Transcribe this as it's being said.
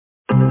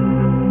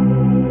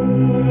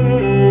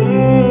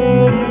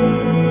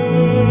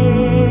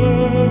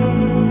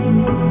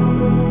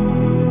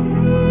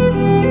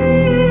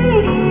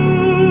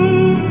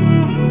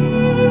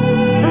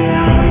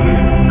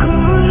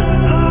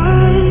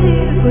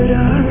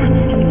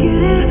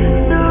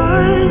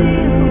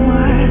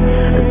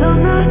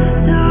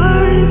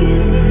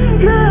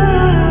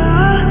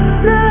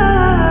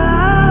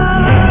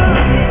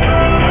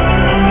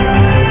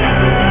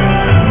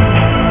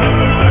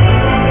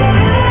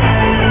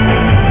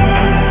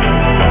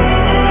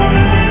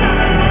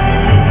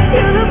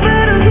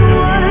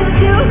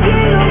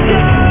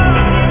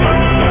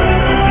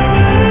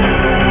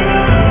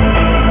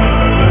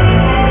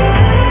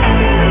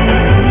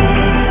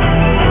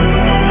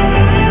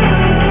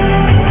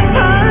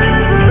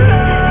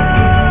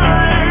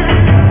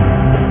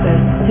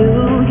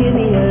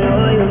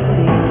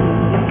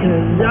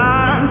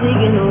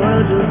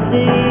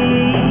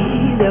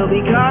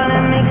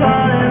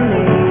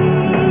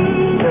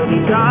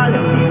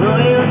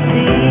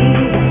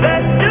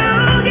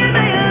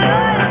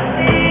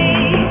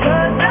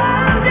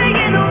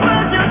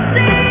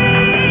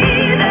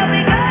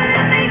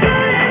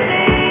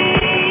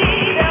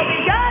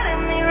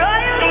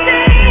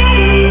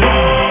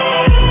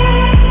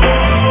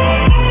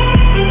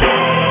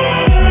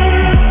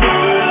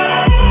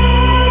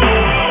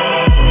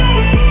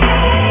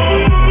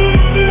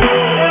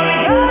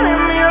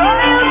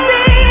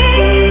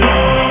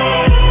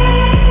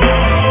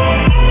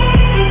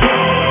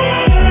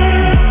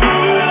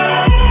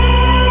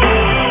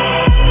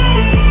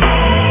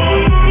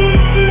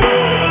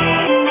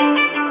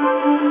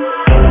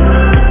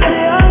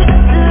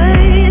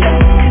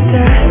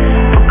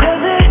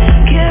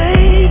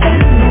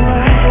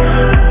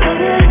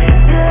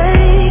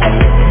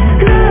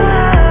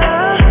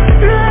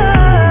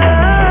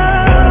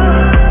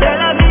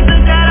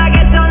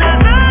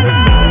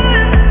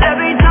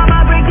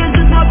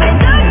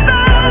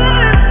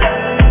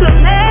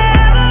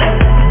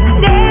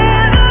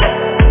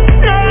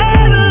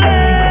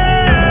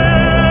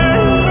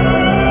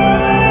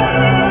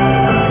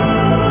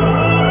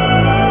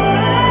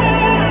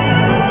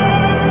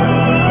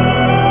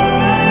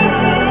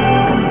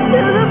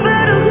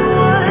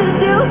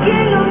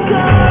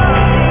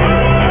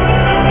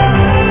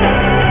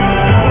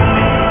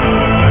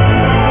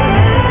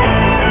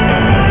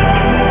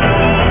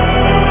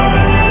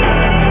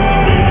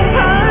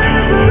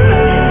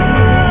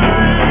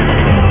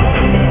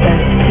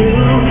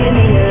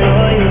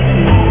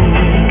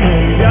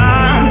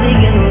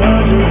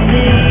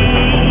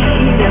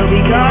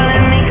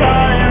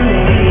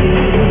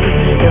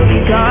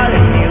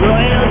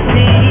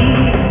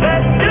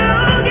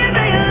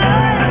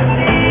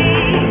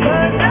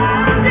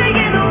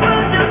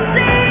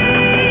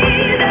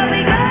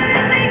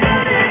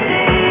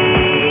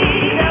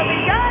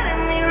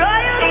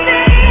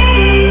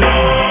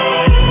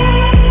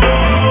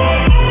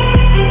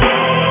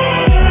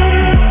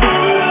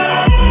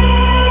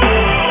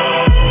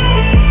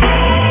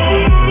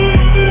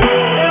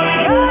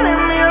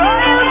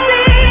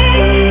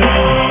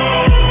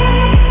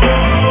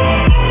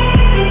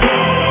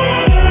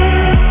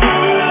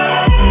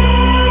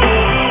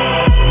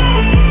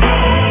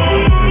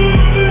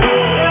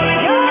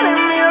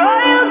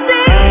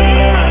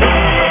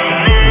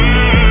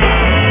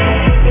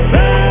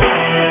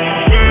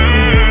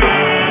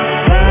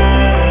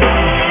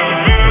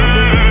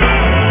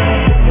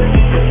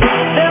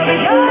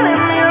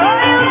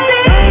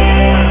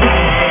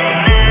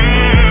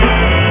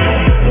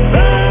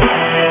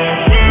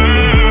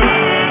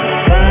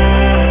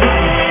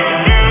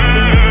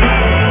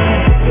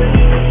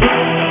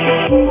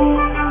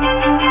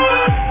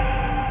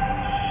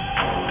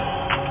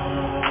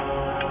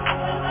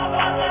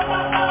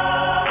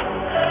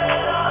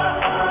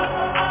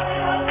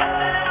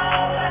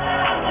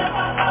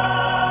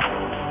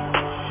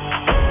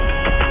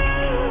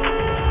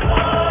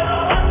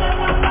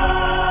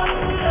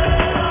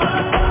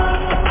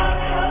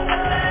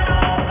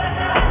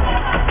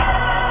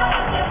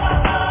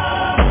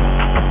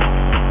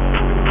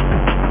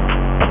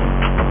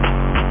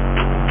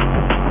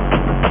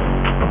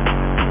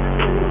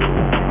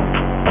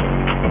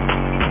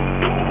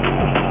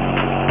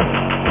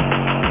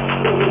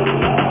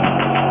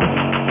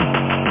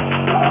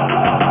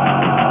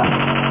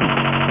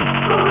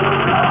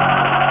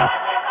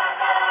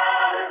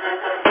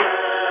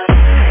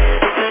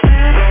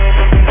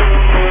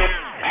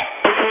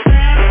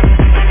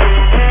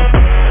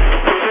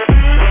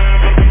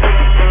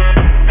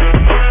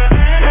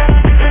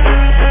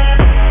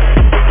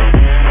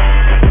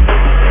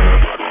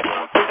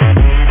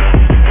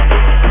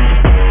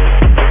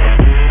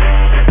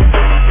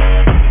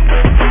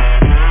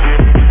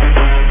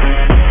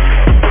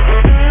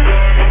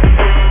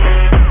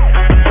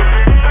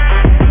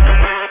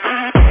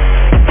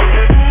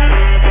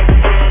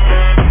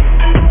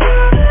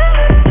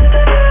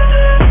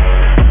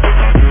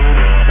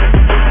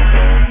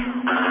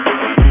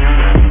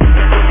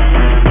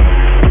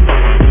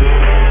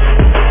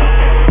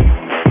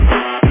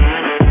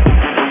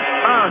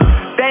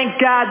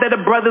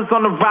brothers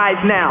on the rise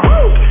now.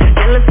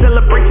 Endless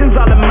celebrations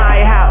all in my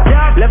house.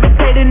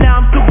 Levitating now,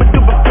 I'm super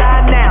duper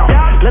fly now.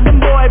 London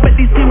boy, but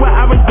they see where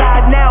I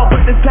reside now.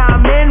 Put the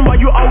time in while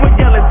you always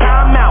yelling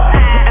time out.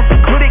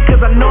 Epic with it,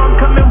 cause I know I'm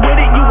coming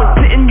with it. You were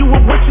sitting, you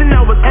were wishing I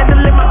was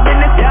handling my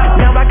business.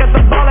 Now I got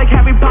the ball like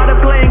Harry Potter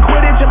playing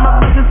Quidditch. And my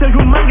business is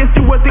humongous,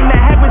 you would think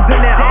that heaven's in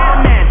it.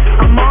 Oh man,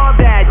 I'm all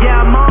that, yeah,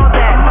 I'm all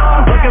that.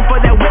 Looking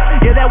for that whip,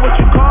 yeah, that what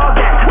you call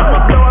that.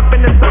 I'ma blow up in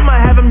the summer,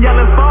 have them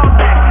yelling fall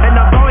back. And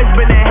I've always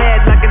been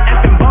ahead like an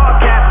effing ball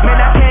cap. Man,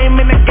 I came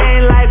in the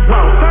game like,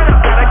 whoa.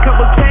 Got a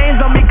couple chains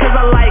on me cause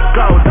I like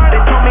gold.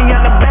 They told me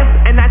I'm the best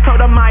and I told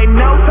them I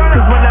know.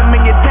 Cause when I'm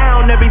in your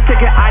town, every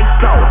ticket I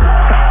sold.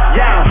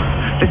 Yeah,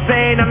 they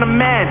saying I'm the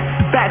man.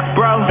 Facts,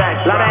 bro.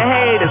 Lot of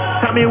haters,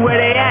 tell me where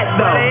they at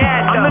though.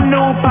 I'm the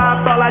new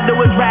pop, all I do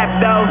is rap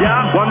though.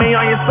 Want me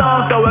on your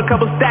song, throw a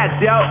couple stacks,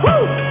 yo.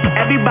 Woo!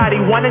 Everybody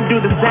wanna do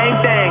the same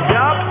thing,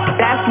 yo.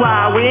 That's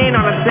why we ain't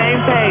on the same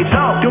page.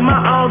 Do my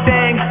own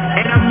thing,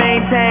 and I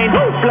maintain.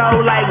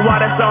 Flow like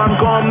water, so I'm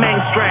going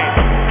mainstream.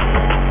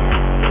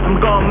 I'm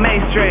going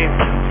mainstream.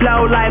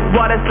 Flow like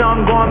water, so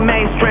I'm going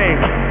mainstream.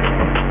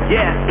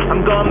 Yeah,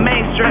 I'm going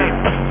mainstream.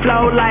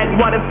 Flow like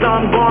water, so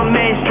I'm going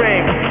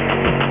mainstream.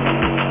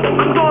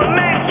 I'm going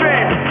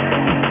mainstream.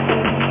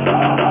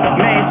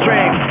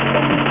 Mainstream.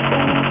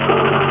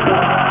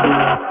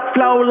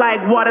 Flow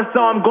like water, so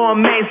I'm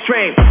going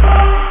mainstream.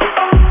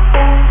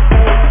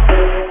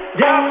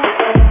 Yeah.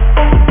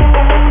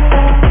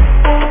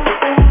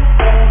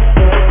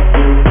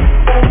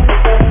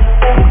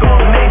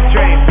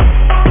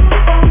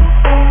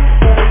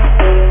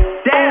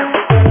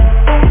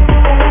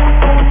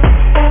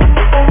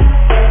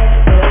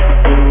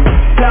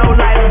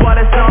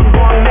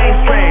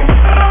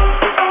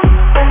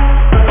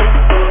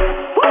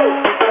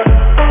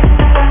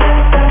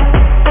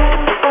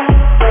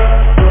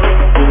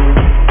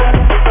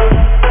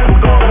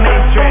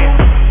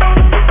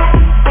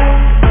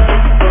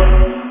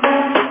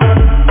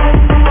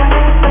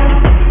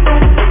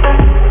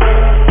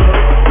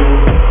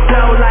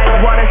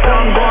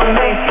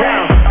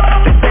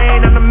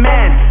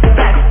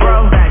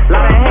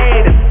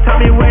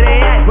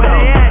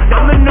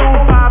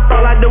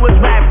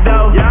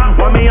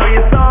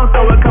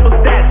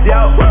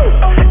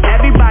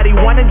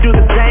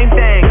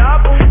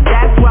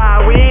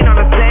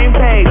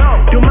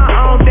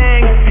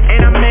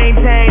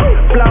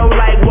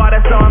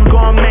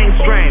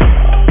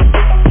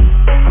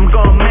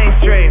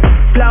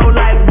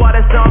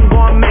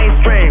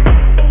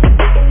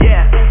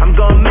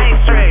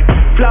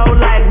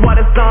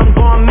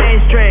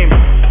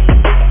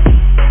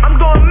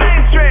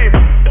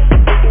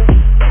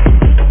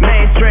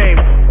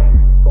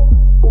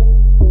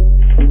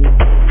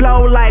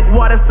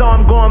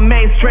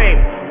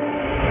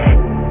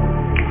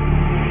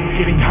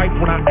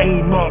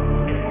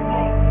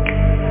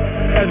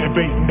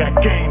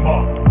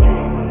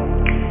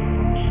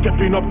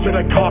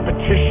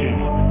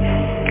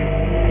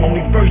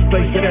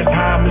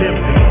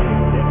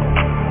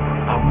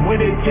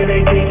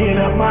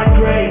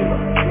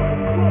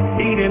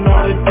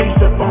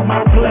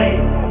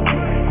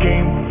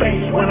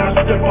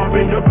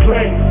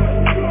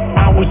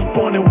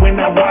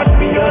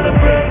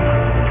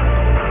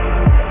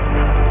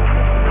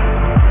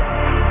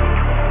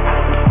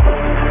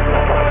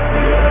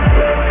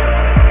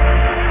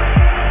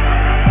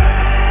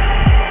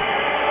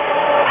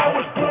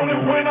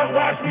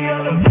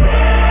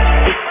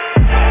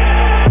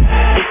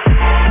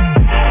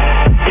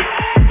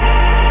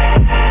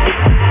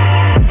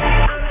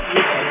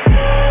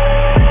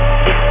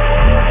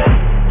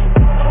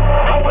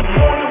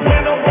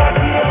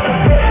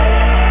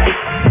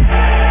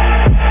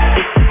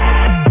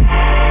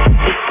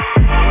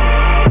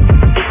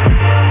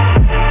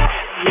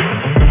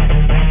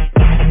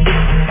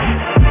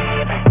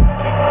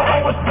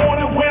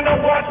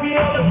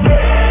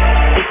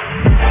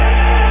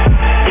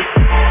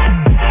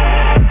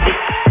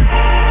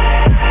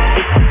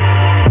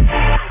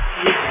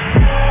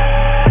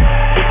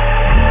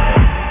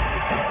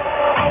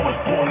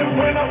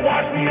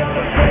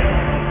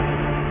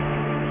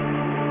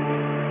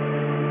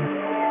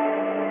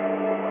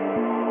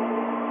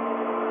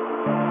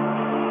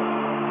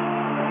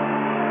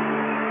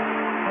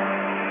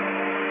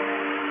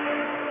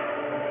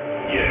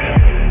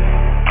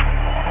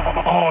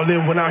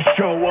 When I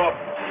show up,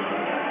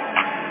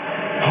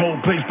 whole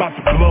place about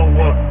to blow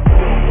up.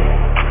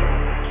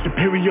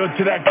 Superior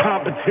to that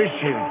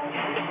competition.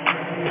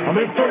 I'm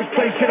in first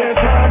place, and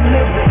that's how I'm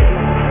living.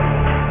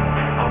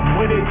 I'm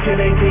with it till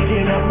they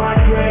digging up my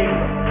grave.